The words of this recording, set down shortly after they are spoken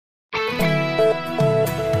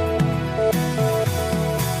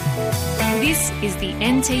is the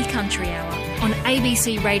NT Country Hour on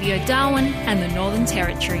ABC Radio Darwin and the Northern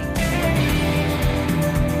Territory.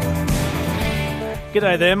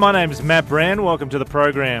 G'day there, my name is Matt Brand. Welcome to the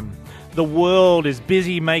program. The world is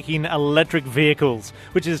busy making electric vehicles,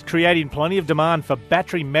 which is creating plenty of demand for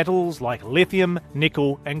battery metals like lithium,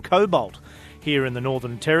 nickel and cobalt. Here in the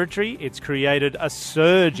Northern Territory, it's created a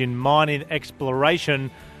surge in mining exploration,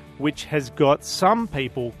 which has got some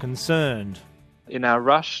people concerned. In our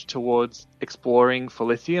rush towards exploring for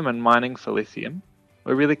lithium and mining for lithium,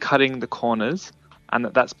 we're really cutting the corners, and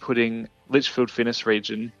that's putting Litchfield Finniss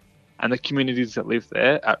region and the communities that live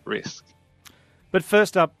there at risk. But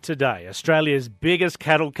first up today, Australia's biggest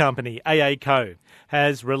cattle company, AACo,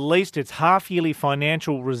 has released its half-yearly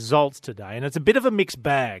financial results today, and it's a bit of a mixed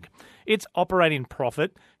bag. Its operating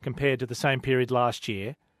profit, compared to the same period last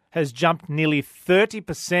year, has jumped nearly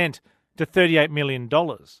 30% to $38 million,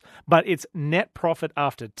 but its net profit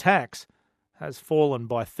after tax has fallen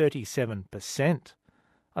by 37%.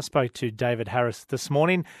 I spoke to David Harris this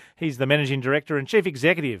morning. He's the Managing Director and Chief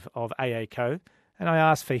Executive of AACo, and I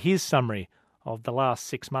asked for his summary of the last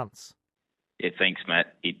 6 months. Yeah, thanks,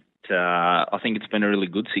 Matt. I think it's been a really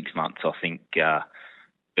good 6 months. I think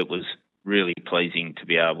it was really pleasing to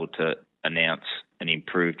be able to announce an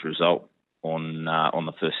improved result on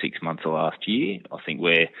the first 6 months of last year. I think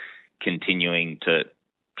we're continuing to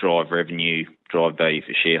drive revenue, drive value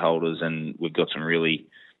for shareholders, and we've got some really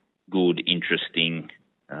good, interesting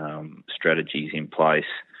strategies in place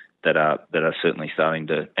that are certainly starting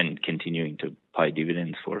to and continuing to pay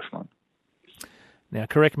dividends for us, mate. Now,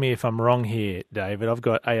 correct me if I'm wrong here, David. I've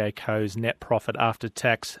got AACo's net profit after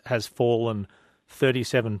tax has fallen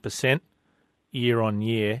 37% year on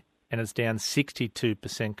year, and it's down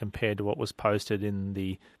 62% compared to what was posted in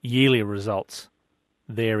the yearly results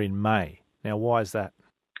there in May. Now, why is that?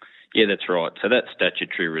 Yeah, that's right. So that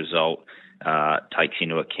statutory result takes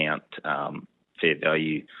into account fair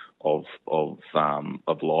value of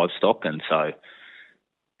livestock, and so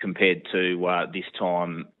compared to this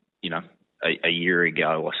time, a year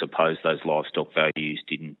ago, I suppose those livestock values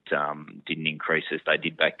didn't increase as they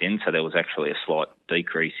did back then. So there was actually a slight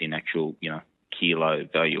decrease in actual kilo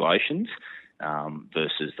valuations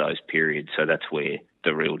versus those periods. So that's where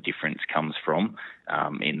the real difference comes from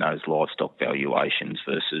in those livestock valuations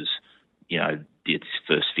versus its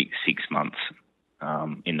first 6 months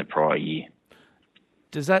in the prior year.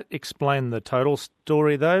 Does that explain the total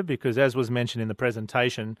story though? Because as was mentioned in the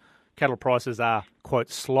presentation, cattle prices are, quote,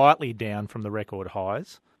 slightly down from the record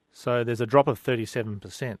highs. So there's a drop of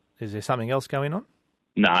 37%. Is there something else going on?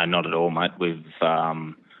 No, not at all, mate.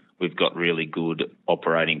 We've got really good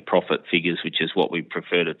operating profit figures, which is what we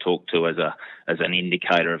prefer to talk to as an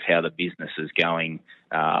indicator of how the business is going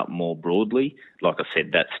more broadly. Like I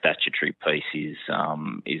said, that statutory piece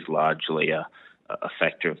is largely a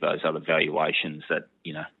factor of those other valuations that,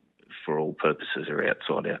 for all purposes are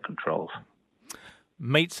outside our controls.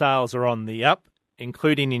 Meat sales are on the up,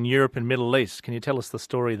 including in Europe and Middle East. Can you tell us the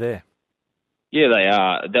story there? Yeah, they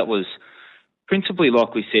are. That was principally,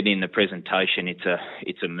 like we said in the presentation,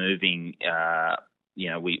 it's a moving.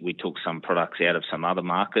 We took some products out of some other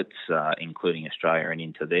markets, including Australia, and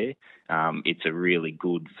into there. It's a really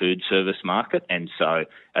good food service market, and so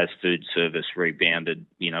as food service rebounded,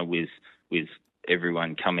 with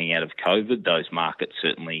everyone coming out of COVID, those markets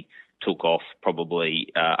certainly took off probably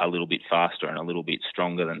a little bit faster and a little bit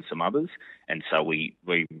stronger than some others, and so we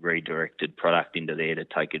redirected product into there to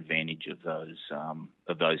take advantage of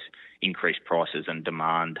those increased prices and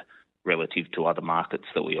demand relative to other markets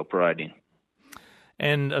that we operate in.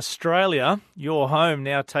 And Australia, your home,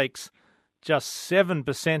 now takes just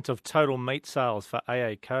 7% of total meat sales for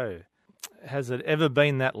AACo. Has it ever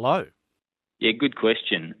been that low? Yeah, good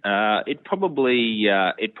question. It probably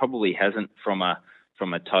hasn't from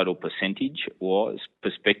a total percentage-wise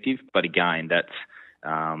perspective, but again, that's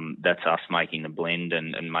us making the blend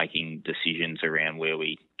and making decisions around where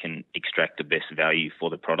we can extract the best value for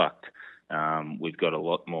the product. We've got a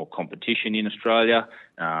lot more competition in Australia,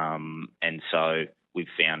 and so we've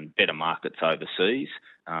found better markets overseas.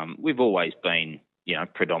 We've always been,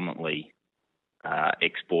 predominantly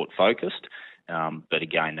export-focused, but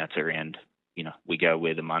again, that's around, we go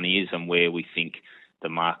where the money is and where we think the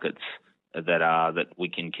markets that we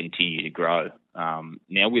can continue to grow.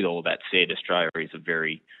 Now, with all that said, Australia is a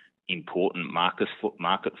very important market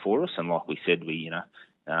for us, and like we said,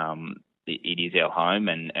 it is our home,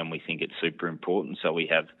 and we think it's super important. So we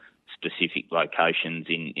have specific locations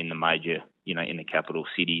in the major, in the capital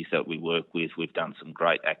cities that we work with. We've done some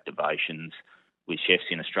great activations with chefs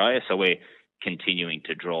in Australia, so we're continuing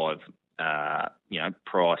to drive,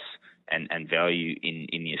 price and value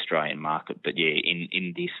in the Australian market. But yeah,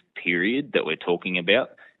 in this period that we're talking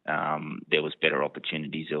about, there was better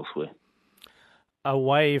opportunities elsewhere.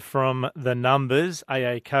 Away from the numbers,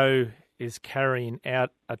 AACo is carrying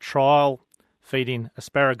out a trial feeding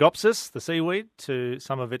Asparagopsis, the seaweed, to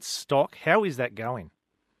some of its stock. How is that going?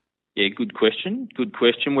 Yeah, good question.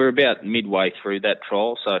 We're about midway through that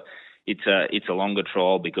trial, so it's a longer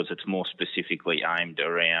trial because it's more specifically aimed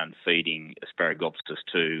around feeding Asparagopsis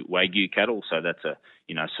to Wagyu cattle. So that's a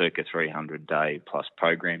circa 300-day plus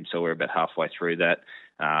program. So we're about halfway through that.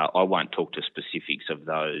 I won't talk to specifics of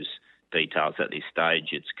those details at this stage.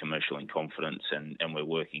 It's commercial in confidence, and we're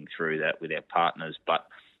working through that with our partners. But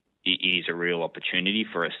it is a real opportunity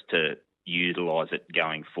for us to utilise it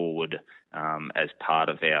going forward as part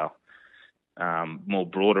of our more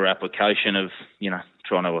broader application of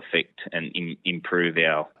trying to affect and improve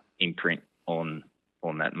our imprint on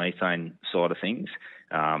that methane side of things.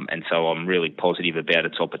 And so I'm really positive about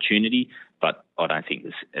its opportunity, but I don't think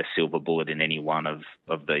there's a silver bullet in any one of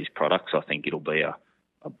these products. I think it'll be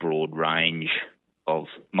a broad range of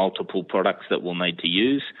multiple products that we'll need to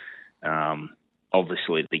use.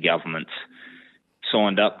 Obviously, the government's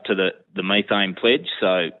signed up to the methane pledge,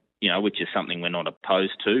 so which is something we're not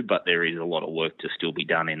opposed to, but there is a lot of work to still be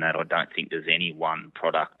done in that. I don't think there's any one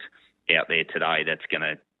product out there today that's going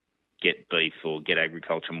to get beef or get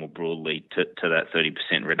agriculture more broadly to that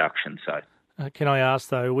 30% reduction. So, can I ask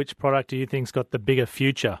though, which product do you think's got the bigger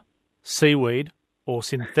future, seaweed or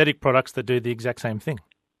synthetic products that do the exact same thing?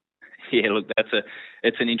 Yeah, look,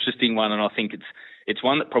 it's an interesting one, and I think it's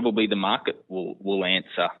one that probably the market will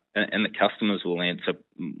answer and the customers will answer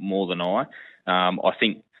more than I. I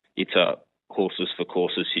think it's a horses for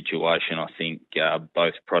courses situation. I think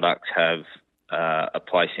both products have a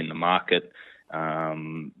place in the market.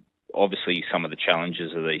 Obviously, some of the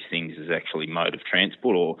challenges of these things is actually mode of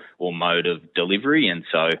transport or mode of delivery, and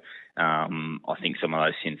so I think some of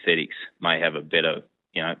those synthetics may have a better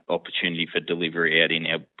opportunity for delivery out in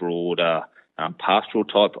our broader pastoral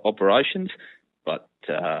type operations. But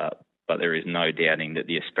there is no doubting that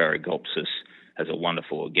the Asparagopsis has a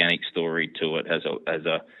wonderful organic story to it, has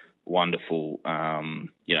a wonderful,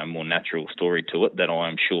 more natural story to it that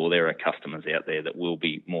I'm sure there are customers out there that will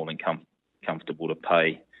be more than comfortable to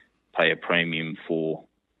pay a premium for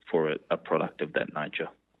a product of that nature.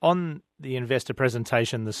 On the investor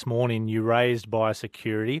presentation this morning, you raised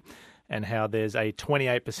biosecurity and how there's a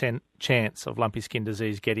 28% chance of lumpy skin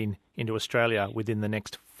disease getting into Australia within the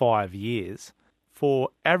next 5 years. For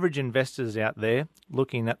average investors out there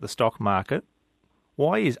looking at the stock market,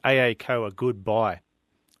 why is AACo a good buy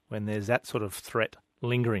when there's that sort of threat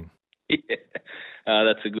lingering? Yeah,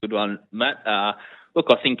 that's a good one, Matt. Look,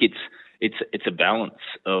 I think it's a balance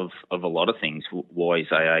of a lot of things. Why is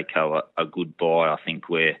AACo a good buy? I think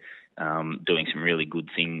we're doing some really good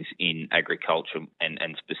things in agriculture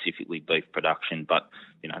and specifically beef production, but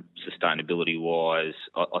sustainability-wise,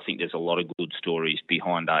 I think there's a lot of good stories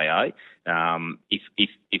behind AA.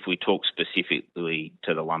 If we talk specifically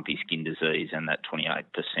to the lumpy skin disease and that 28%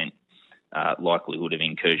 likelihood of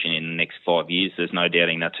incursion in the next 5 years, there's no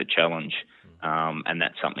doubting that's a challenge, and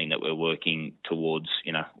that's something that we're working towards.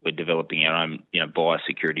 We're developing our own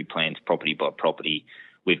biosecurity plans, property by property.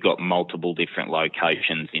 We've got multiple different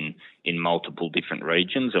locations in multiple different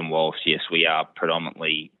regions, and whilst, yes, we are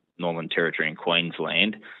predominantly Northern Territory and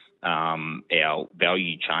Queensland, our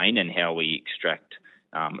value chain and how we extract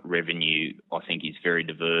revenue, I think, is very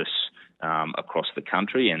diverse across the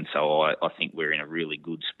country, and so I think we're in a really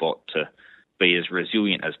good spot to be as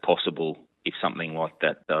resilient as possible if something like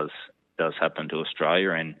that does happen to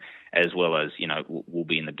Australia, and as well as, we'll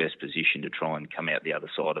be in the best position to try and come out the other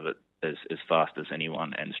side of it as fast as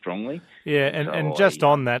anyone and strongly. Yeah, and just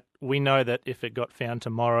on that, we know that if it got found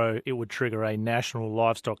tomorrow, it would trigger a national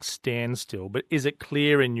livestock standstill. But is it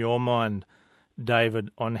clear in your mind, David,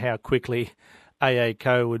 on how quickly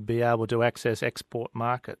AACo would be able to access export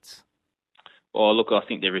markets? Well, look, I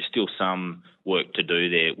think there is still some work to do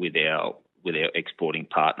there with our exporting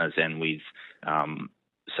partners and with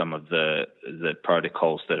some of the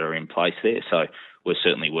protocols that are in place there. So we're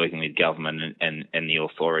certainly working with government and the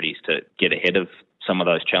authorities to get ahead of some of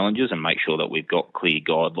those challenges and make sure that we've got clear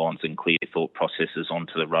guidelines and clear thought processes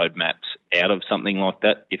onto the roadmaps out of something like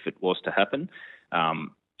that if it was to happen.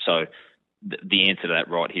 So the answer to that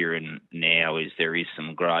right here and now is there is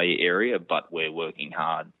some grey area, but we're working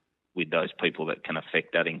hard with those people that can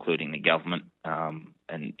affect that, including the government.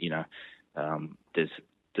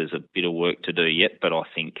 There's a bit of work to do yet, but I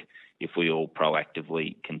think if we all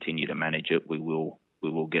proactively continue to manage it, we will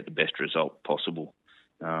get the best result possible.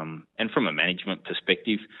 And from a management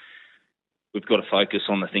perspective, we've got to focus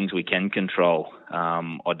on the things we can control. I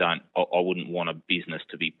wouldn't want a business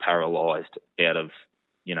to be paralysed out of,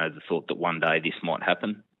 the thought that one day this might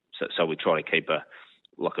happen. So we try to keep a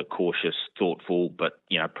cautious, thoughtful, but,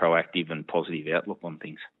 proactive and positive outlook on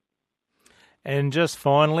things. And just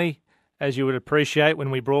finally, as you would appreciate,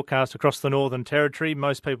 when we broadcast across the Northern Territory,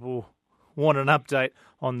 most people want an update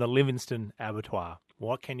on the Livingston Abattoir.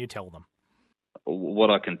 What can you tell them?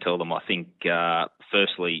 What I can tell them, I think,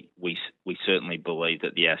 firstly, we certainly believe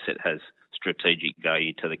that the asset has strategic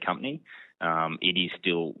value to the company. It is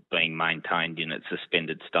still being maintained in its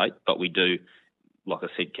suspended state, but we do, like I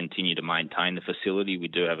said, continue to maintain the facility. We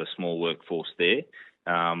do have a small workforce there.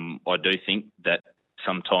 I do think that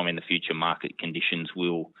sometime in the future market conditions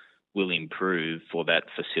will improve for that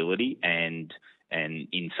facility, and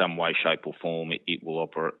in some way, shape or form it will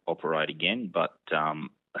operate again. But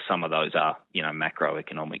some of those are,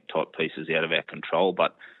 macroeconomic type pieces out of our control.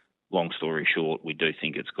 But long story short, we do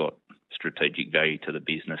think it's got strategic value to the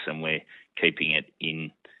business, and we're keeping it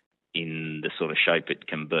in the sort of shape it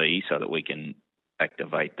can be so that we can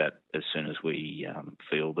activate that as soon as we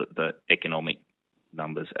feel that the economic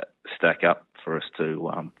numbers stack up for us to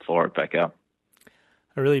fire it back up.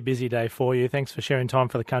 A really busy day for you. Thanks for sharing time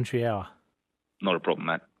for the Country Hour. Not a problem,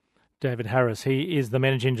 Matt. David Harris, he is the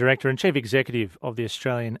Managing Director and Chief Executive of the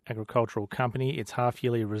Australian Agricultural Company. Its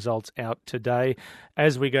half-yearly results out today.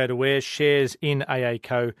 As we go to air, shares in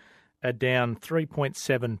AACo are down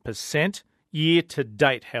 3.7%. Year to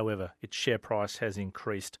date, however, its share price has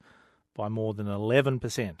increased by more than 11%.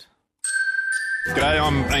 G'day,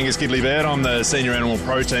 I'm Angus Gidley-Baird. I'm the Senior Animal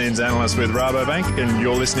Proteins Analyst with Rabobank, and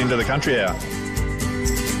you're listening to The Country Hour.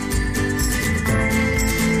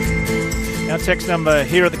 Our text number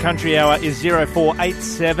here at the Country Hour is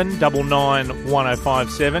 0487 99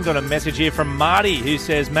 1057. Got a message here from Marty who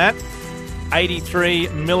says, Matt, 83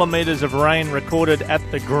 millimetres of rain recorded at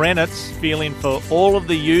the Granites, feeling for all of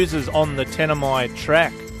the users on the Tenamai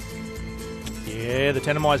track. Yeah, the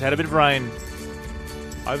Tenamai's had a bit of rain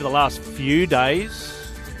over the last few days.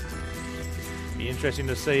 Be interesting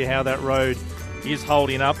to see how that road is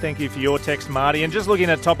holding up. Thank you for your text, Marty. And just looking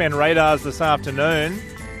at top-end radars this afternoon,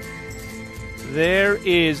 there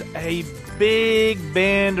is a big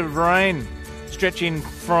band of rain stretching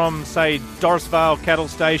from, say, Dorisvale Cattle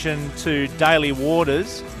Station to Daly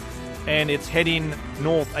Waters, and it's heading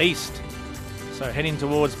northeast. So heading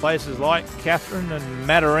towards places like Katherine and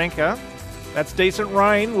Mataranka. That's decent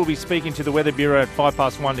rain. We'll be speaking to the Weather Bureau at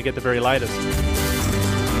 1:05 to get the very latest.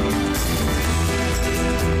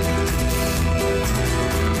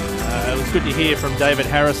 It was good to hear from David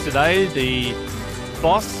Harris today, the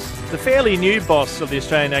fairly new boss of the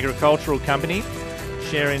Australian Agricultural Company,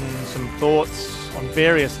 sharing some thoughts on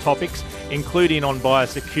various topics, including on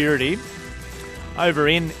biosecurity. Over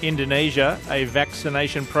in Indonesia, a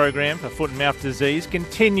vaccination program for foot and mouth disease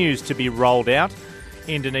continues to be rolled out.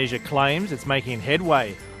 Indonesia claims it's making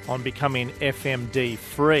headway on becoming FMD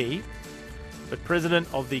free. But President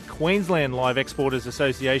of the Queensland Live Exporters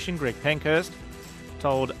Association, Greg Pankhurst,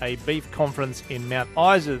 told a beef conference in Mount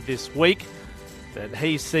Isa this week that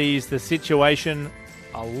he sees the situation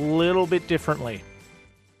a little bit differently.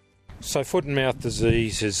 So foot and mouth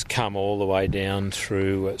disease has come all the way down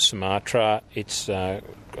through Sumatra. It's right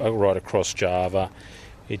across Java.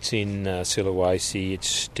 It's in Sulawesi.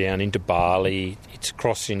 It's down into Bali. It's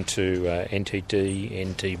crossed into NTT,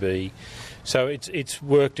 NTB. So it's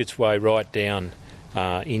worked its way right down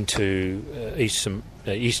into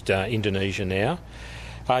East Indonesia now.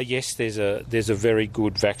 Yes, there's a very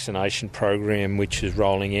good vaccination program which is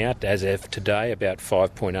rolling out. As of today, about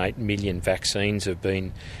 5.8 million vaccines have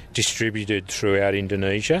been distributed throughout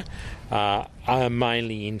Indonesia,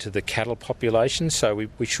 mainly into the cattle population. So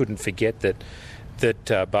we shouldn't forget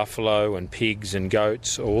that buffalo and pigs and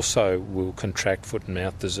goats also will contract foot and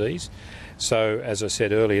mouth disease. So, as I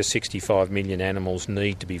said earlier, 65 million animals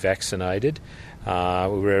need to be vaccinated.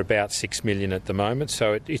 We're about 6 million at the moment,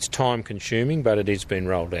 so it's time-consuming, but it has been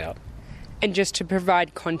rolled out. And just to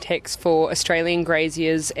provide context for Australian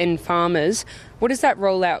graziers and farmers, what has that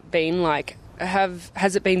rollout been like?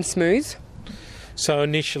 Has it been smooth? So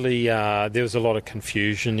initially there was a lot of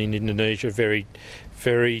confusion in Indonesia, very,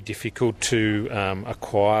 very difficult to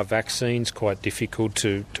acquire vaccines, quite difficult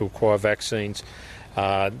to acquire vaccines.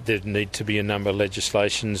 There need to be a number of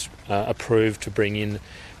legislations approved to bring in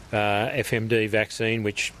FMD vaccine,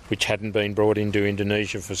 which hadn't been brought into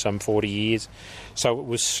Indonesia for some 40 years. So it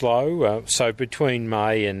was slow. So between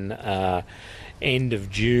May and end of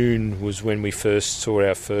June was when we first saw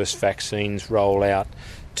our first vaccines roll out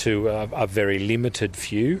to a very limited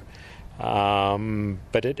few.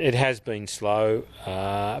 But it has been slow,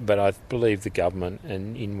 but I believe the government,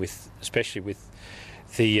 and especially with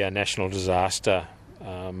the national disaster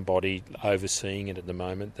body overseeing it at the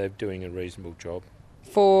moment, they're doing a reasonable job.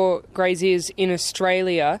 For graziers in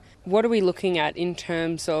Australia, what are we looking at in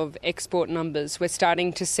terms of export numbers? We're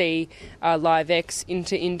starting to see live X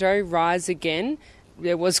into Indo rise again.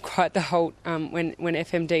 There was quite the halt when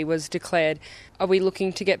FMD was declared. Are we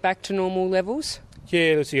looking to get back to normal levels?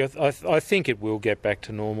 Yeah, Lucy, I think it will get back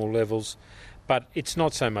to normal levels, but it's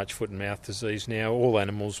not so much foot and mouth disease now. All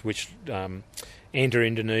animals which enter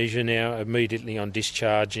Indonesia now immediately on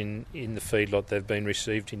discharge in the feedlot they've been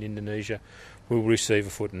received in Indonesia will receive a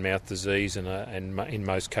foot and mouth disease and in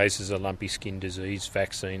most cases a lumpy skin disease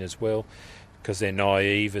vaccine as well, because they're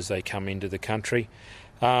naive as they come into the country.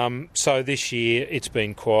 So this year it's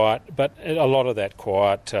been quiet, but a lot of that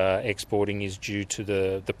quiet exporting is due to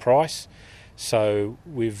the price. So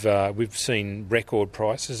we've seen record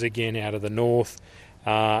prices again out of the north,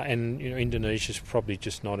 and Indonesia's probably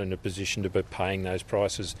just not in a position to be paying those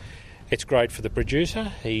prices. It's great for the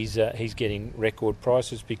producer. He's getting record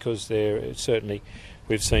prices because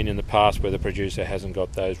we've seen in the past where the producer hasn't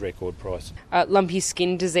got those record prices. Lumpy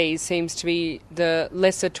skin disease seems to be the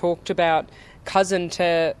lesser talked about cousin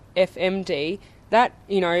to FMD. That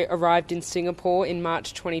arrived in Singapore in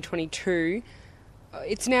March 2022.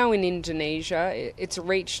 It's now in Indonesia. It's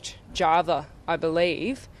reached Java, I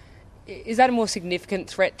believe. Is that a more significant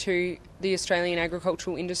threat to the Australian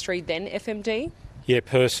agricultural industry than FMD? Yeah,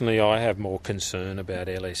 personally I have more concern about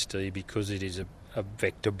LSD because it is a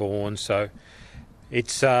vector-borne, so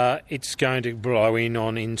it's going to blow in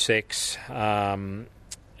on insects, and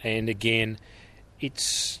again,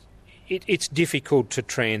 it's difficult to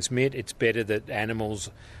transmit. It's better that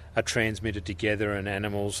animals are transmitted together and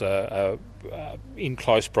animals are in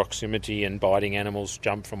close proximity and biting animals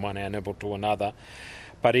jump from one animal to another.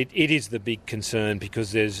 But it is the big concern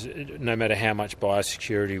because there's no matter how much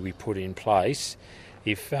biosecurity we put in place,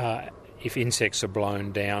 if insects are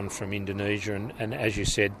blown down from Indonesia, and as you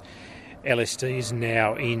said, LSD is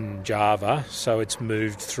now in Java, so it's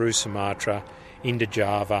moved through Sumatra into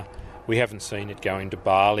Java. We haven't seen it go into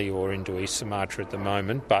Bali or into East Sumatra at the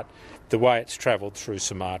moment, but the way it's travelled through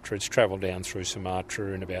Sumatra, it's travelled down through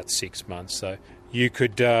Sumatra in about 6 months. So you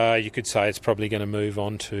could say it's probably going to move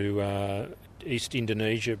on to East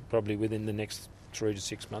Indonesia probably within the next 3 to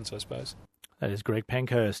 6 months, I suppose. That is Greg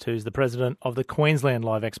Pankhurst, who's the president of the Queensland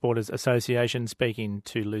Live Exporters Association, speaking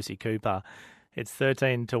to Lucy Cooper. It's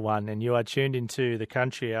 13 to 1, and you are tuned into the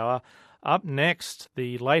Country Hour. Up next,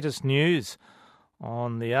 the latest news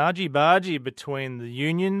on the argy-bargy between the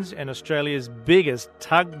unions and Australia's biggest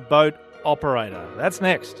tugboat operator. That's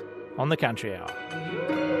next on the Country Hour.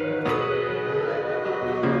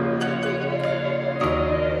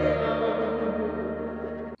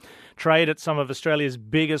 Trade at some of Australia's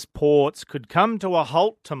biggest ports could come to a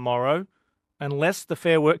halt tomorrow unless the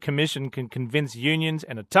Fair Work Commission can convince unions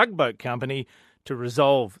and a tugboat company to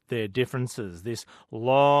resolve their differences. This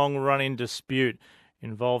long-running dispute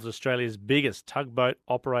involves Australia's biggest tugboat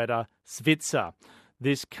operator, Svitzer.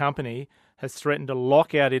 This company has threatened to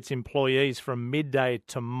lock out its employees from midday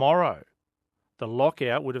tomorrow. The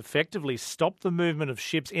lockout would effectively stop the movement of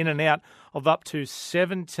ships in and out of up to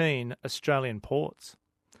 17 Australian ports.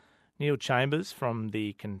 Neil Chambers from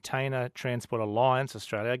the Container Transport Alliance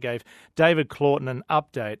Australia gave David Claughton an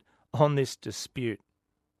update on this dispute.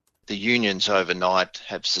 The unions overnight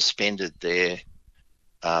have suspended their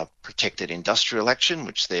protected industrial action,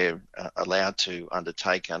 which they're allowed to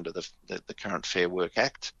undertake under the current Fair Work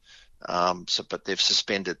Act. But they've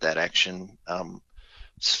suspended that action.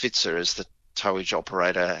 Svitzer, as the towage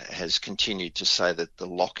operator, has continued to say that the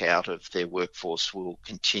lockout of their workforce will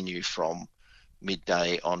continue from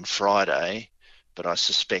midday on Friday, but I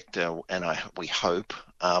suspect we hope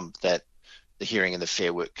that the hearing in the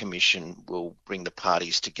Fair Work Commission will bring the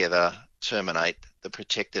parties together, terminate the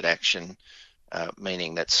protected action,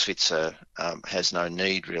 meaning that Svitzer has no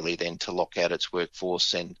need really then to lock out its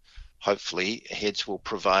workforce, and hopefully heads will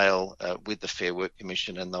prevail with the Fair Work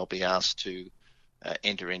Commission and they'll be asked to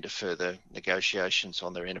enter into further negotiations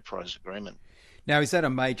on their enterprise agreement. Now, is that a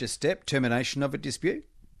major step, termination of a dispute?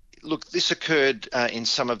 Look, this occurred in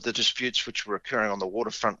some of the disputes which were occurring on the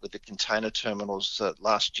waterfront with the container terminals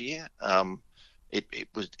last year.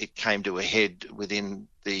 It came to a head within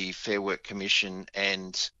the Fair Work Commission,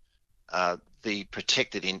 and the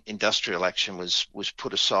protected industrial action was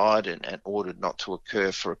put aside and ordered not to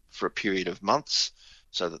occur for a period of months,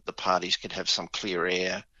 so that the parties could have some clear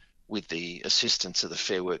air with the assistance of the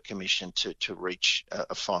Fair Work Commission to reach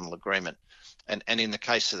a final agreement. And in the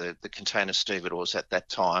case of the container stevedores at that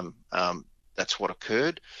time, that's what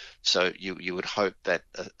occurred. So you would hope that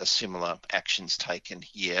a similar action's taken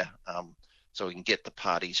here, so we can get the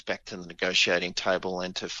parties back to the negotiating table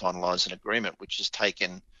and to finalise an agreement, which has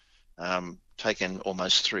taken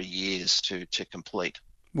almost 3 years to complete.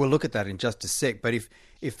 We'll look at that in just a sec, but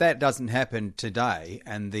if that doesn't happen today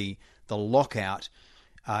and the lockout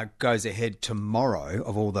goes ahead tomorrow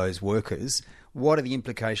of all those workers, what are the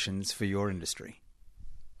implications for your industry?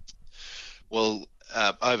 Well,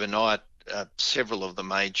 overnight, several of the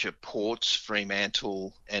major ports,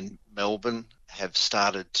 Fremantle and Melbourne, have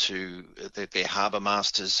started to, their harbour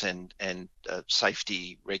masters and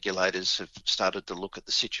safety regulators have started to look at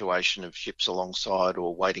the situation of ships alongside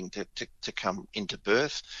or waiting to come into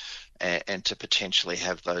berth, and to potentially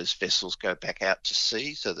have those vessels go back out to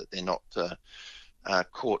sea so that they're not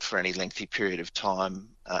caught for any lengthy period of time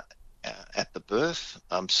at the berth.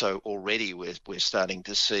 So already we're starting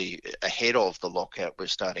to see, ahead of the lockout, we're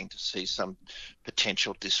starting to see some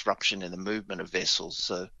potential disruption in the movement of vessels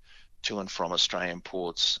to and from Australian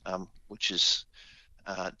ports, which is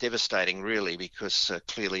devastating really, because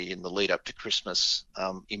clearly in the lead up to Christmas,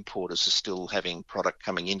 importers are still having product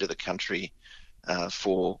coming into the country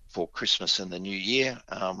for Christmas and the New Year.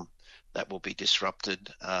 That will be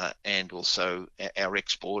disrupted, and also our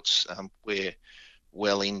exports. We're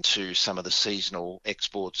well into some of the seasonal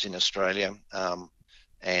exports in Australia,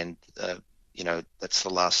 and that's the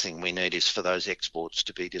last thing we need, is for those exports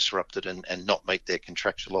to be disrupted and not meet their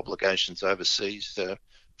contractual obligations overseas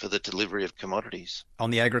for the delivery of commodities.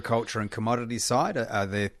 On the agriculture and commodities side, are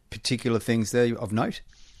there particular things there of note?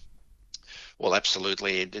 Well,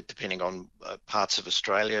 absolutely. Depending on parts of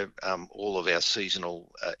Australia, all of our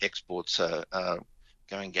seasonal exports are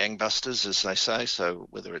going gangbusters, as they say. So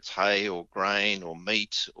whether it's hay or grain or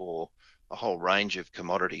meat or a whole range of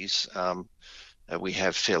commodities, we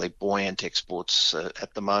have fairly buoyant exports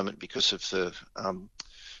at the moment because of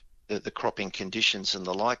the cropping conditions and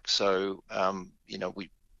the like. So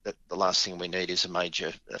the last thing we need is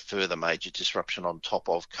a further major disruption on top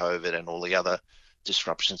of COVID and all the other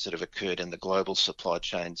disruptions that have occurred in the global supply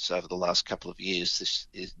chains over the last couple of years. This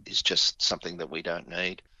is just something that we don't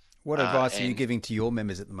need. What advice are you giving to your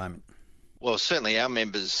members at the moment? Well, certainly our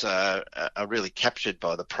members are really captured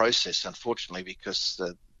by the process, unfortunately, because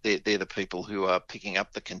they're the people who are picking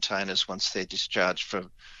up the containers once they're discharged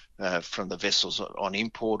from the vessels on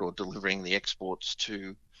import or delivering the exports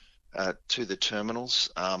to the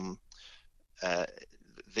terminals.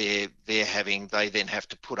 They then have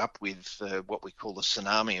to put up with what we call the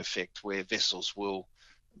tsunami effect, where vessels will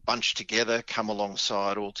bunch together, come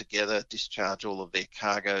alongside all together, discharge all of their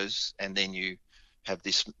cargoes, and then you have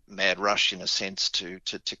this mad rush, in a sense, to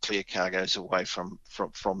clear cargoes away from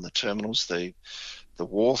the terminals, the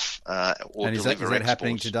wharf, or and is that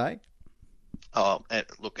happening today? Oh,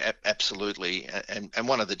 look, absolutely. And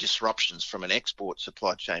one of the disruptions from an export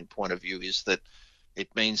supply chain point of view is that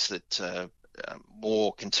it means that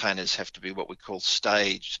more containers have to be what we call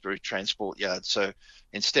staged through transport yards. So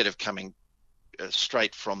instead of coming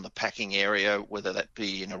straight from the packing area, whether that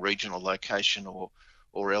be in a regional location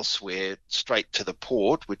or elsewhere, straight to the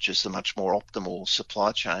port, which is the much more optimal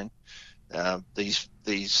supply chain, these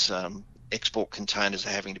export containers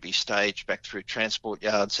are having to be staged back through transport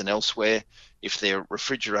yards and elsewhere. If they're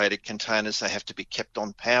refrigerated containers, they have to be kept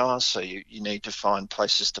on power, so you need to find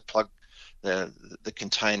places to plug the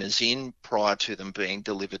containers in prior to them being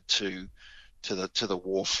delivered to the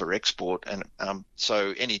wharf for export. And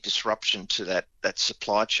so any disruption to that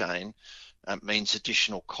supply chain means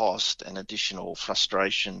additional cost and additional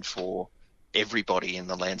frustration for everybody in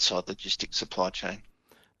the landside logistics supply chain.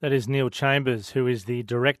 That is Neil Chambers, who is the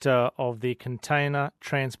Director of the Container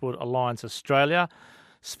Transport Alliance Australia.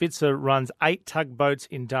 Svitzer runs 8 tugboats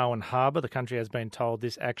in Darwin Harbour. The country has been told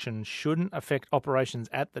this action shouldn't affect operations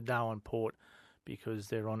at the Darwin port because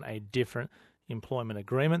they're on a different employment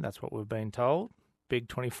agreement. That's what we've been told. Big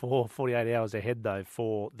 24, 48 hours ahead, though,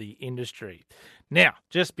 for the industry. Now,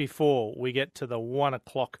 just before we get to the 1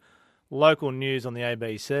 o'clock local news on the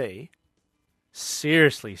ABC,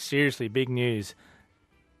 seriously big news,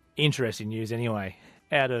 interesting news anyway,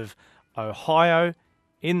 out of Ohio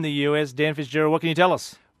in the US. Dan Fitzgerald, what can you tell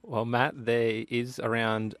us? Well, Matt, there is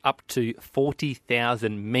around up to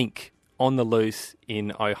 40,000 mink on the loose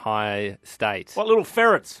in Ohio State. What, little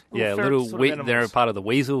ferrets? They're a part of the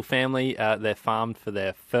weasel family. They're farmed for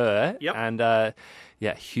their fur. Yep. And,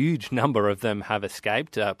 huge number of them have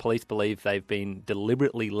escaped. Police believe they've been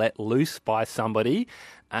deliberately let loose by somebody,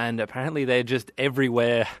 and apparently they're just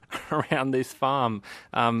everywhere around this farm.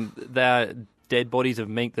 They're dead bodies of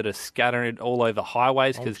mink that are scattered all over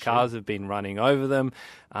highways because cars have been running over them.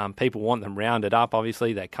 People want them rounded up,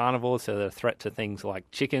 obviously. They're carnivores, so they're a threat to things like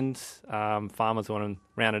chickens. Farmers want them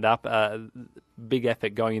rounded up. Big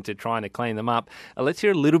effort going into trying to clean them up. Let's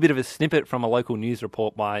hear a little bit of a snippet from a local news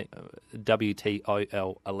report by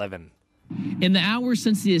WTOL 11. In the hours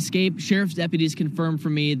since the escape, sheriff's deputies confirmed for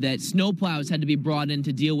me that snowplows had to be brought in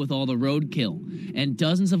to deal with all the roadkill, and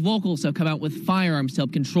dozens of locals have come out with firearms to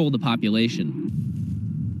help control the population.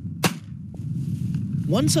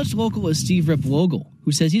 One such local is Steve Rip-Logel,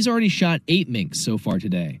 who says he's already shot 8 minks so far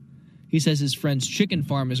today. He says his friend's chicken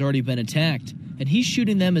farm has already been attacked, and he's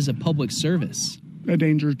shooting them as a public service. A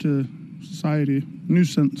danger to society,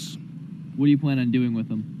 nuisance. What do you plan on doing with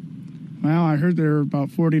them? Well, I heard they're about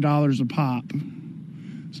 $40 a pop,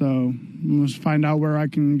 so let's find out where I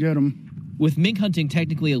can get them. With mink hunting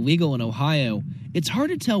technically illegal in Ohio, it's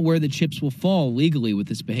hard to tell where the chips will fall legally with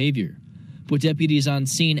this behavior. With deputies on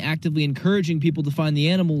scene actively encouraging people to find the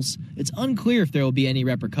animals, it's unclear if there will be any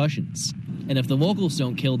repercussions. And if the locals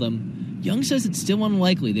don't kill them, Young says it's still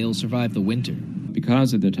unlikely they'll survive the winter.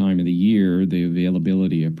 Because of the time of the year, the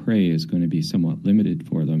availability of prey is going to be somewhat limited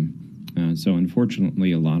for them. So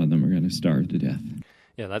unfortunately, a lot of them are going to starve to death.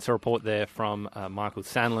 Yeah, that's a report there from Michael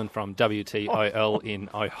Sandlin from WTOL in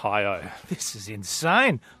Ohio. This is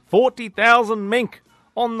insane. 40,000 mink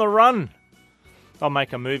on the run. I'll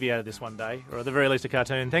make a movie out of this one day, or at the very least a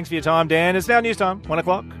cartoon. Thanks for your time, Dan. It's now news time, 1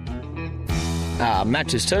 o'clock.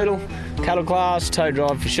 Matches Turtle, Cattle Class, Tow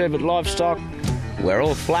Drive for Sherbert Livestock. We're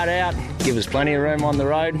all flat out. Give us plenty of room on the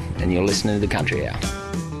road, and you're listening to the Country Hour.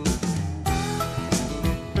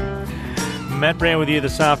 Matt Brown with you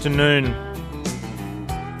this afternoon.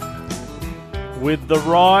 With the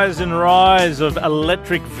rise and rise of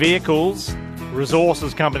electric vehicles,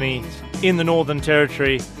 resources companies in the Northern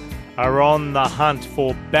Territory are on the hunt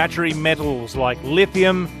for battery metals like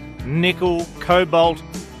lithium, nickel, cobalt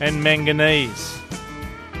and manganese.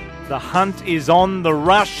 The hunt is on, the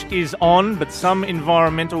rush is on, but some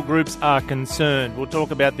environmental groups are concerned. We'll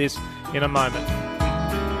talk about this in a moment.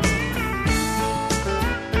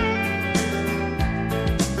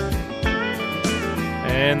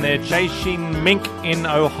 And they're chasing mink in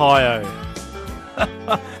Ohio.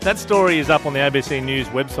 That story is up on the ABC News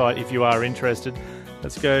website if you are interested.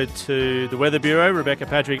 Let's go to the Weather Bureau. Rebecca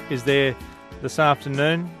Patrick is there this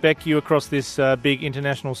afternoon. Beck, you across this big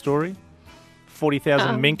international story?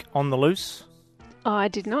 40,000 mink on the loose. Oh, I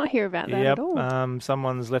did not hear about that at all.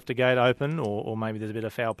 Someone's left a gate open, or maybe there's a bit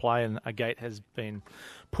of foul play and a gate has been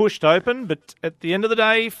pushed open. But at the end of the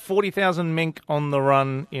day, 40,000 mink on the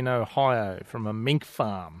run in Ohio from a mink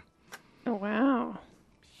farm. Oh, wow.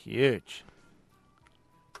 Huge.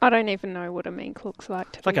 I don't even know what a mink looks like.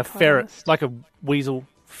 It's like a ferret, like a weasel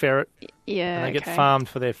ferret. Yeah, and they get farmed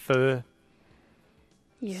for their fur.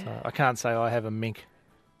 Yeah. So I can't say I have a mink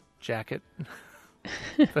jacket.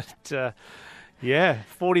 But,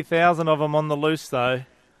 40,000 of them on the loose, though.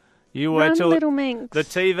 You wait till little minks. The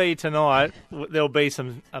TV tonight, there'll be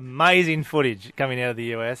some amazing footage coming out of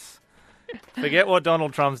the US. Forget what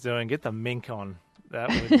Donald Trump's doing. Get the mink on. That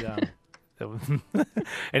would...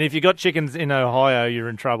 And if you got chickens in Ohio, you're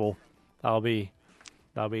in trouble. They'll be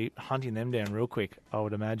hunting them down real quick, I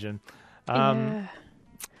would imagine.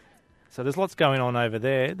 So there's lots going on over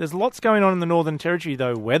there. There's lots going on in the Northern Territory,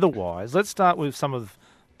 though, weather-wise. Let's start with some of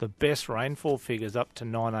the best rainfall figures up to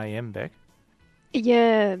 9 a.m, Beck.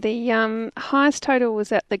 Yeah, the highest total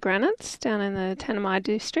was at the Granites down in the Tanami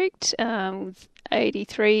district, with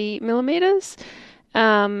 83 millimetres.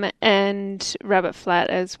 And Rabbit Flat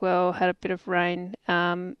as well had a bit of rain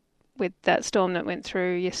with that storm that went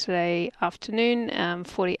through yesterday afternoon,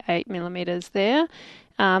 48 millimetres there.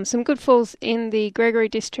 Some good falls in the Gregory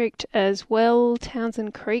district as well.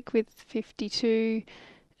 Townsend Creek with 52,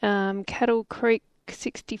 Cattle Creek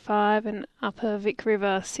 65 and Upper Vic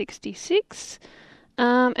River 66.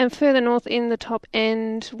 And further north in the top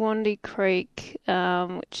end, Wandy Creek,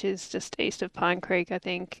 which is just east of Pine Creek, I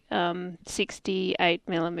think, 68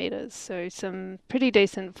 millimetres. So some pretty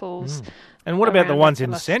decent falls. And what about the ones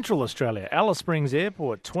in Central Australia? Alice Springs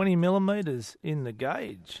Airport, 20 millimetres in the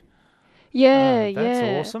gauge. Yeah,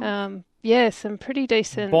 that's awesome. Some pretty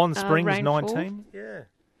decent Bond Springs, rainfall.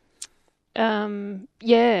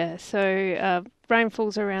 19. So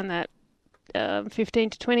rainfall's around that 15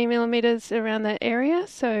 to 20 millimetres around that area.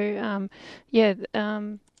 So,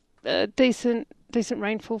 decent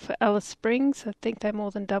rainfall for Alice Springs. I think they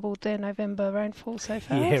more than doubled their November rainfall so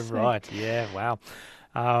far. Yeah, right. Yeah, wow.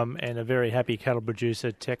 And a very happy cattle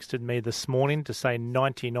producer texted me this morning to say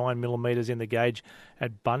 99 millimetres in the gauge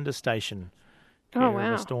at Bunda Station. Oh, of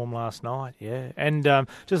wow. a storm last night, yeah. And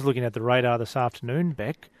just looking at the radar this afternoon,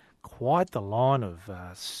 Beck, quite the line of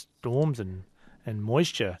storms and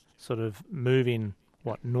moisture sort of moving,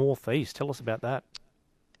 northeast. Tell us about that.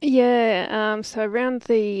 Yeah, so around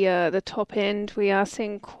the top end, we are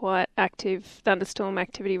seeing quite active thunderstorm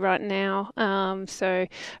activity right now. So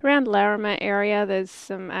around Larrimah area, there's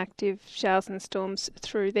some active showers and storms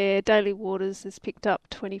through there. Daily Waters has picked up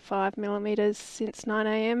 25 millimetres since 9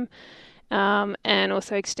 a.m. And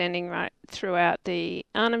also extending right throughout the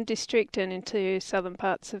Arnhem District and into southern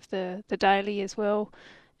parts of the Daly as well.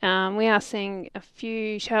 We are seeing a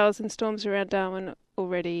few showers and storms around Darwin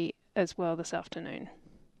already as well this afternoon.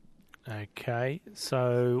 Okay,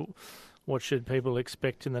 so what should people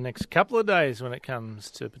expect in the next couple of days when it comes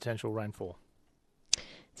to potential rainfall?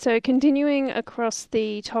 So continuing across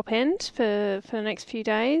the top end for the next few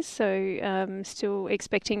days, so still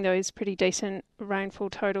expecting those pretty decent rainfall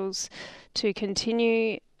totals to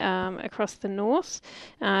continue across the north.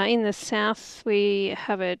 In the south, we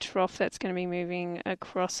have a trough that's going to be moving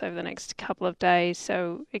across over the next couple of days,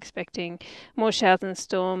 so expecting more showers and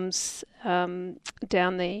storms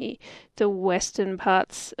down the western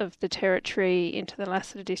parts of the territory into the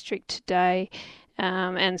Lassiter district today.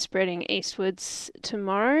 And spreading eastwards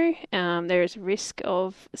tomorrow. There is a risk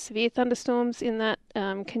of severe thunderstorms in that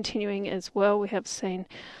continuing as well. We have seen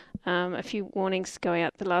a few warnings going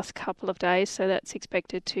out the last couple of days, so that's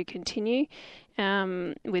expected to continue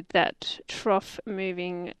with that trough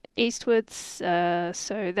moving eastwards.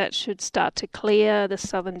 So that should start to clear the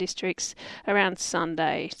southern districts around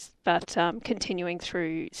Sunday, but continuing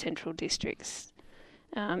through central districts.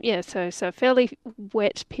 So a fairly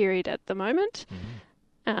wet period at the moment.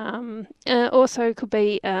 Also could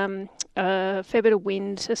be a fair bit of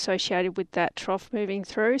wind associated with that trough moving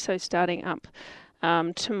through, so starting up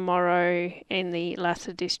tomorrow in the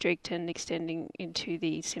Lassiter district and extending into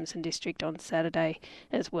the Simpson district on Saturday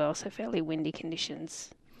as well, so fairly windy conditions.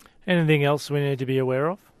 Anything else we need to be aware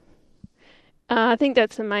of? I think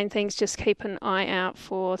that's the main things. Just keep an eye out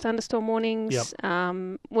for thunderstorm warnings.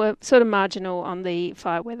 Yep. We're sort of marginal on the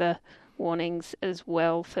fire weather warnings as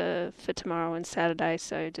well for tomorrow and Saturday,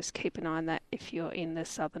 so just keep an eye on that if you're in the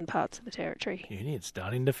southern parts of the territory. It's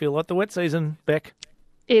starting to feel like the wet season, Beck.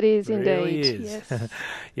 It is It indeed, really is. yes.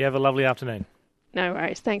 You have a lovely afternoon. No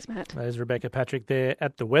worries. Thanks, Matt. There's Rebecca Patrick there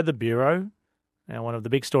at the Weather Bureau. Now, one of the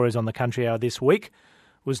big stories on the Country Hour this week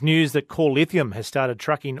was news that Core Lithium has started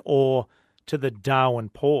trucking ore to the Darwin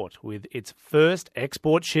port, with its first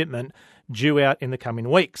export shipment due out in the coming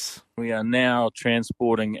weeks. We are now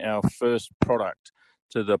transporting our first product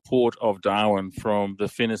to the port of Darwin from the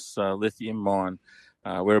Finniss lithium mine.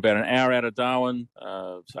 We're about an hour out of Darwin.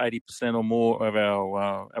 80% or more of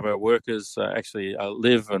our workers actually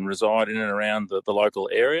live and reside in and around the local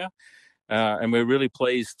area. And we're really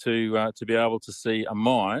pleased to be able to see a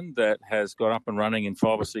mine that has got up and running in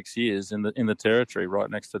 5 or 6 years in the territory right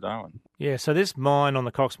next to Darwin. Yeah, so this mine on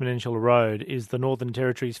the Cox Peninsula Road is the Northern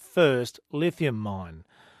Territory's first lithium mine.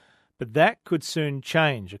 But that could soon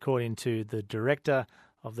change, according to the director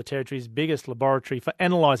of the Territory's biggest laboratory for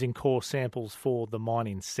analysing core samples for the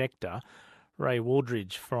mining sector, Ray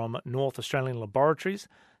Wooldridge from North Australian Laboratories,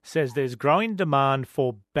 says there's growing demand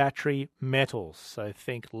for battery metals. So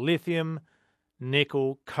think lithium,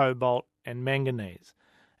 nickel, cobalt and manganese.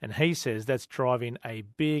 And he says that's driving a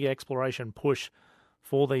big exploration push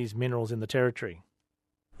for these minerals in the Territory.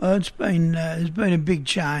 Well, it's been a big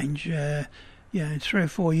change. 3 or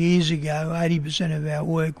 4 years ago, 80% of our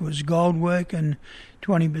work was gold work and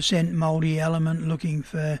 20% multi-element, looking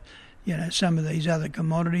for some of these other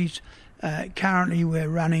commodities. Currently, we're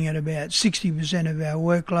running at about 60% of our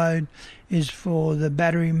workload is for the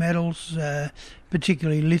battery metals,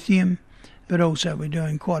 particularly lithium, but also we're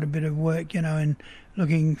doing quite a bit of work, in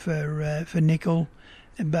looking for nickel.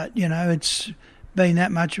 But it's been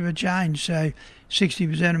that much of a change. So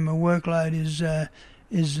 60% of my workload is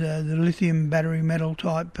the lithium battery metal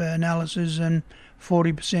type analysis and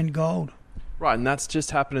 40% gold. Right, and that's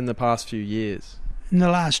just happened in the past few years. In the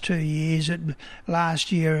last 2 years,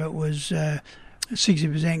 last year it was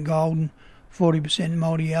 60% gold and 40%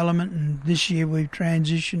 multi-element, and this year we've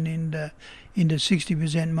transitioned into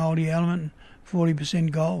 60% multi-element and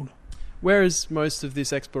 40% gold. Where is most of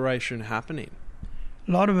this exploration happening?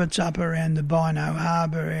 A lot of it's up around the Bynoe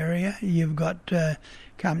Harbour area. You've got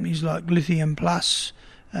companies like Lithium Plus,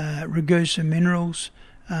 Ragusa Minerals,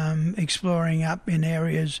 exploring up in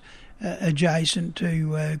areas adjacent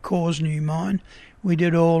to Core's new mine. We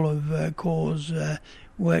did all of Core's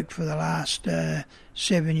work for the last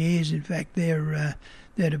 7 years. In fact, their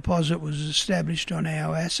deposit was established on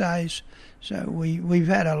our assays, So we've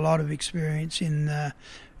had a lot of experience in the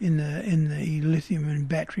lithium and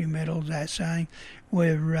battery metals assaying.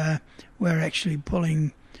 We're actually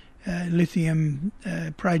pulling lithium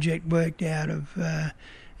project work out of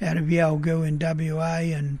Yalgoo in WA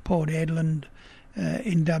and Port Hedland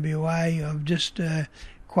in WA. I've just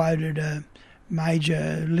quoted a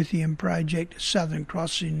major lithium project, Southern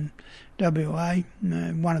Cross in WA.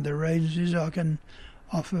 One of the reasons is I can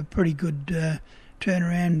offer pretty good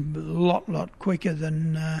turnaround, a lot quicker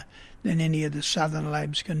than any of the southern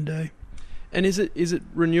labs can do. And is it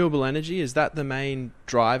renewable energy? Is that the main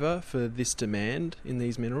driver for this demand in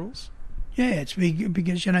these minerals? Yeah, it's big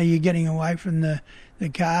because you're getting away from the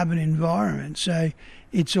carbon environment. So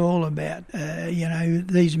it's all about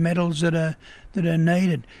these metals that are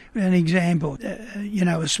needed. An example,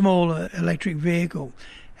 a small electric vehicle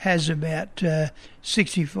has about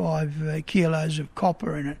 65 kilos of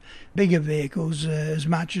copper in it. Bigger vehicles as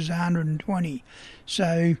much as 120.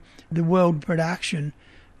 So the world production,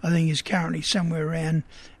 I think, is currently somewhere around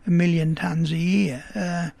 1 million tonnes a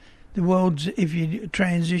year. The world's, if you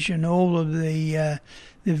transition all of the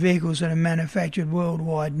vehicles that are manufactured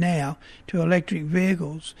worldwide now to electric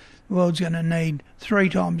vehicles, the world's going to need 3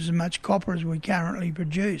 times as much copper as we currently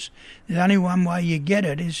produce. There's only one way you get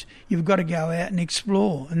it, is you've got to go out and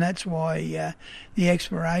explore, and that's why the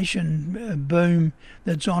exploration boom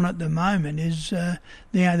that's on at the moment is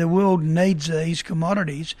the world needs these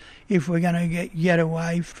commodities if we're going to get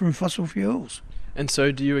away from fossil fuels. And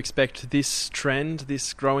so do you expect this trend,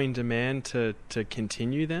 this growing demand to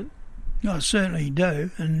continue then? I certainly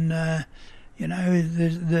do, and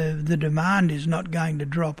the demand is not going to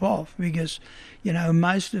drop off because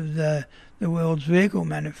most of the world's vehicle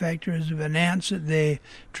manufacturers have announced that they're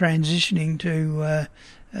transitioning to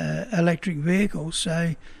electric vehicles. So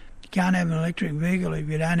you can't have an electric vehicle if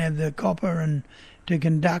you don't have the copper and to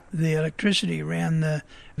conduct the electricity around the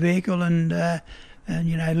vehicle, and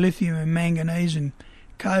lithium and manganese and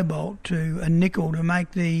cobalt and nickel to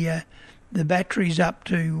make the batteries up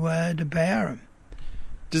to power them.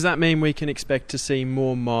 Does that mean we can expect to see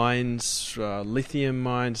more mines, lithium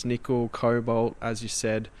mines, nickel, cobalt, as you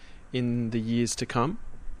said, in the years to come?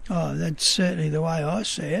 Oh, that's certainly the way I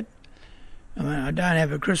see it. I mean, I don't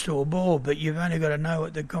have a crystal ball, but you've only got to know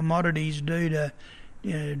what the commodities do to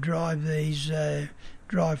drive these,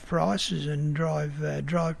 drive prices and drive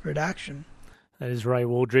production. That is Ray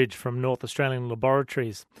Waldridge from North Australian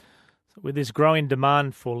Laboratories. With this growing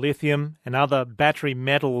demand for lithium and other battery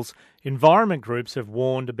metals, environment groups have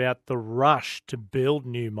warned about the rush to build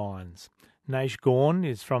new mines. Naish Gorn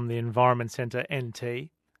is from the Environment Centre NT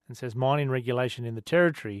and says mining regulation in the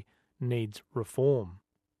Territory needs reform.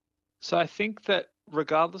 So I think that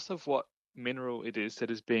regardless of what mineral it is that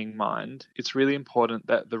is being mined, it's really important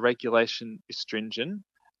that the regulation is stringent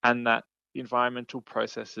and that environmental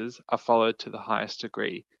processes are followed to the highest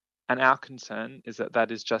degree. And our concern is that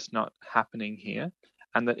that is just not happening here,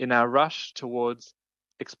 and that in our rush towards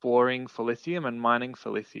exploring for lithium and mining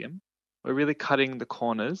for lithium, we're really cutting the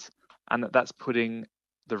corners, and that's putting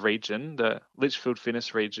the region, the Litchfield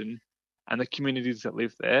Finnis region, and the communities that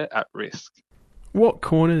live there at risk. What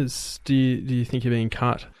corners do you think are being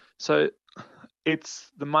cut? So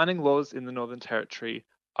it's the mining laws in the Northern Territory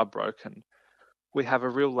are broken. We have a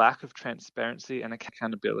real lack of transparency and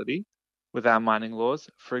accountability with our mining laws.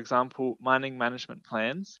 For example, mining management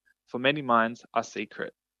plans for many mines are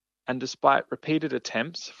secret. And despite repeated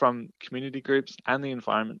attempts from community groups and the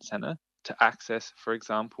Environment Centre to access, for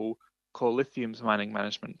example, Core Lithium's mining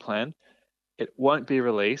management plan, it won't be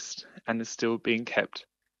released and is still being kept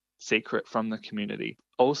secret from the community.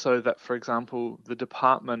 Also that, for example, the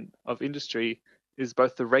Department of Industry is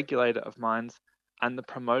both the regulator of mines and the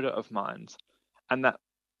promoter of mines, and that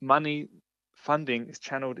funding is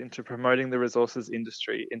channeled into promoting the resources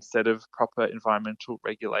industry instead of proper environmental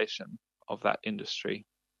regulation of that industry.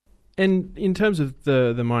 And in terms of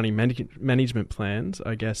the mining management plans,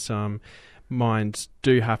 I guess mines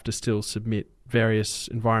do have to still submit various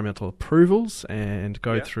environmental approvals and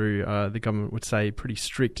go through, the government would say, pretty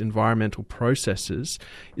strict environmental processes.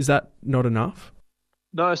 Is that not enough?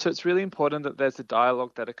 No, so it's really important that there's a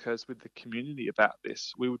dialogue that occurs with the community about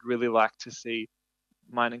this. We would really like to see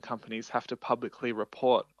mining companies have to publicly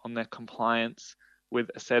report on their compliance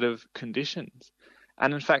with a set of conditions.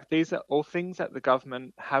 And in fact, these are all things that the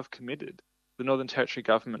government have committed. The Northern Territory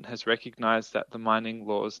government has recognised that the mining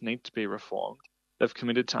laws need to be reformed. They've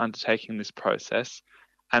committed to undertaking this process.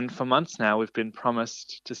 And for months now, we've been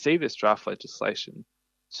promised to see this draft legislation.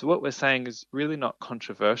 So what we're saying is really not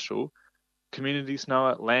controversial. Communities know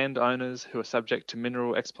it, landowners who are subject to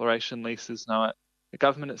mineral exploration leases know it. The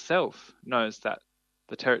government itself knows that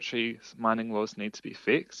the Territory's mining laws need to be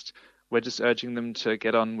fixed. We're just urging them to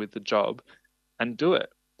get on with the job and do it.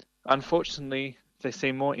 Unfortunately, they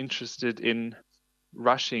seem more interested in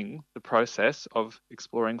rushing the process of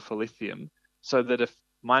exploring for lithium so that if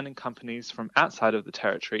mining companies from outside of the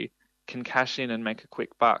Territory can cash in and make a quick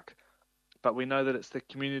buck. But we know that it's the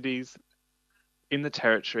communities in the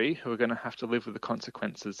Territory who are going to have to live with the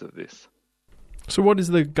consequences of this. So what is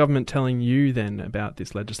the government telling you then about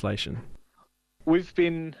this legislation? We've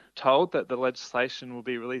been told that the legislation will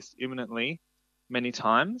be released imminently many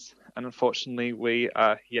times, and unfortunately we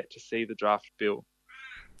are yet to see the draft bill.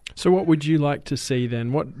 So what would you like to see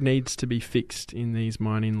then? What needs to be fixed in these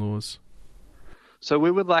mining laws? So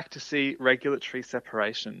we would like to see regulatory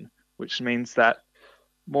separation, which means that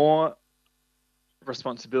more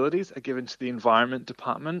responsibilities are given to the Environment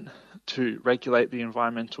Department to regulate the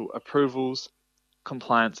environmental approvals,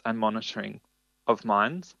 compliance and monitoring of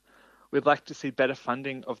mines. We'd like to see better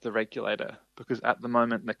funding of the regulator because at the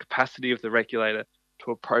moment the capacity of the regulator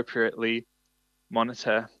to appropriately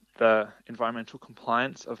monitor the environmental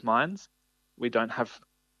compliance of mines, we don't have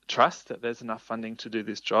trust that there's enough funding to do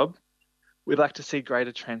this job. We'd like to see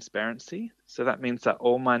greater transparency. So that means that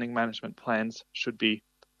all mining management plans should be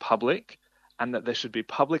public and that there should be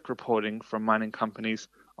public reporting from mining companies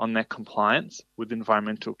on their compliance with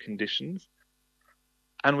environmental conditions.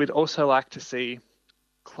 And we'd also like to see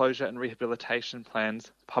closure and rehabilitation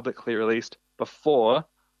plans publicly released before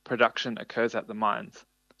production occurs at the mines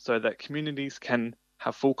so that communities can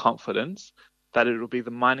have full confidence that it will be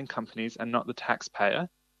the mining companies and not the taxpayer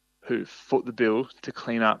who foot the bill to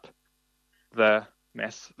clean up the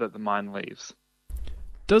mess that the mine leaves.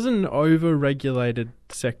 Does an over-regulated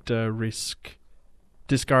sector risk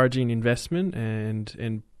discouraging investment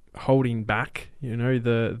and holding back,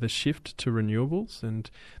 the shift to renewables and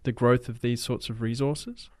the growth of these sorts of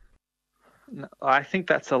resources? I think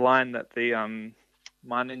that's a line that the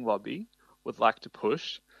mining lobby would like to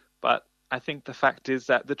push, but I think the fact is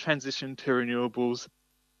that the transition to renewables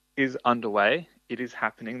is underway. It is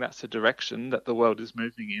happening. That's a direction that the world is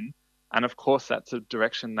moving in. And of course, that's a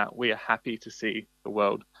direction that we are happy to see the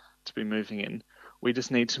world to be moving in. We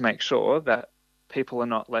just need to make sure that people are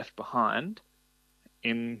not left behind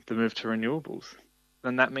in the move to renewables.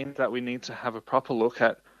 And that means that we need to have a proper look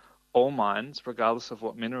at all mines, regardless of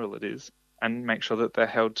what mineral it is, and make sure that they're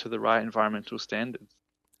held to the right environmental standards.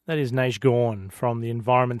 That is Naish Gawn from the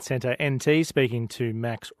Environment Centre NT speaking to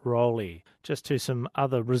Max Rowley. Just to some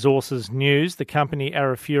other resources news, the company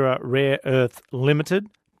Arafura Rare Earth Limited,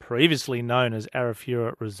 previously known as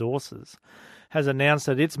Arafura Resources, has announced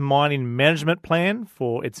that its mining management plan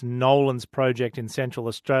for its Nolans project in Central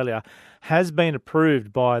Australia has been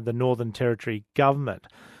approved by the Northern Territory Government.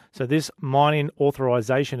 So this mining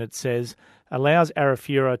authorisation, it says, allows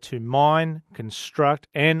Arafura to mine, construct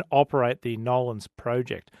and operate the Nolans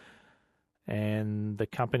project. And the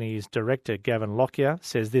company's director, Gavin Lockyer,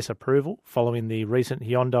 says this approval, following the recent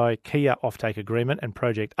Hyundai-Kia offtake agreement and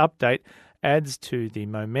project update, adds to the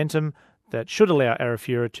momentum that should allow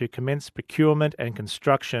Arafura to commence procurement and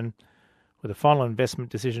construction, with a final investment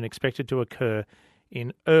decision expected to occur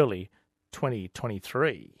in early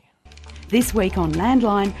 2023. This week on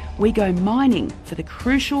Landline, we go mining for the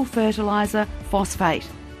crucial fertiliser phosphate.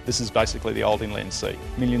 This is basically the old inland sea.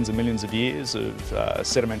 Millions and millions of years of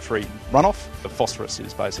sedimentary runoff. The phosphorus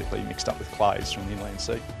is basically mixed up with clays from the inland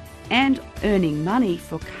sea. And earning money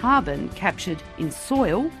for carbon captured in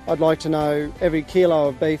soil. I'd like to know every kilo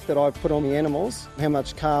of beef that I've put on the animals, how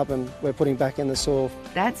much carbon we're putting back in the soil.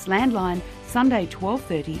 That's Landline, Sunday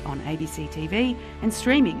 12:30 on ABC TV and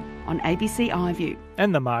streaming on ABC iView.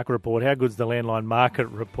 And the market report. How good's the Landline market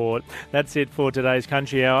report? That's it for today's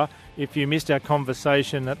Country Hour. If you missed our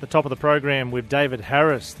conversation at the top of the program with David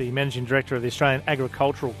Harris, the Managing Director of the Australian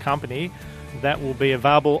Agricultural Company, that will be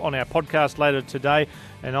available on our podcast later today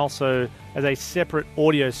and also as a separate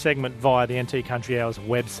audio segment via the NT Country Hour's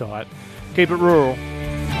website. Keep it rural.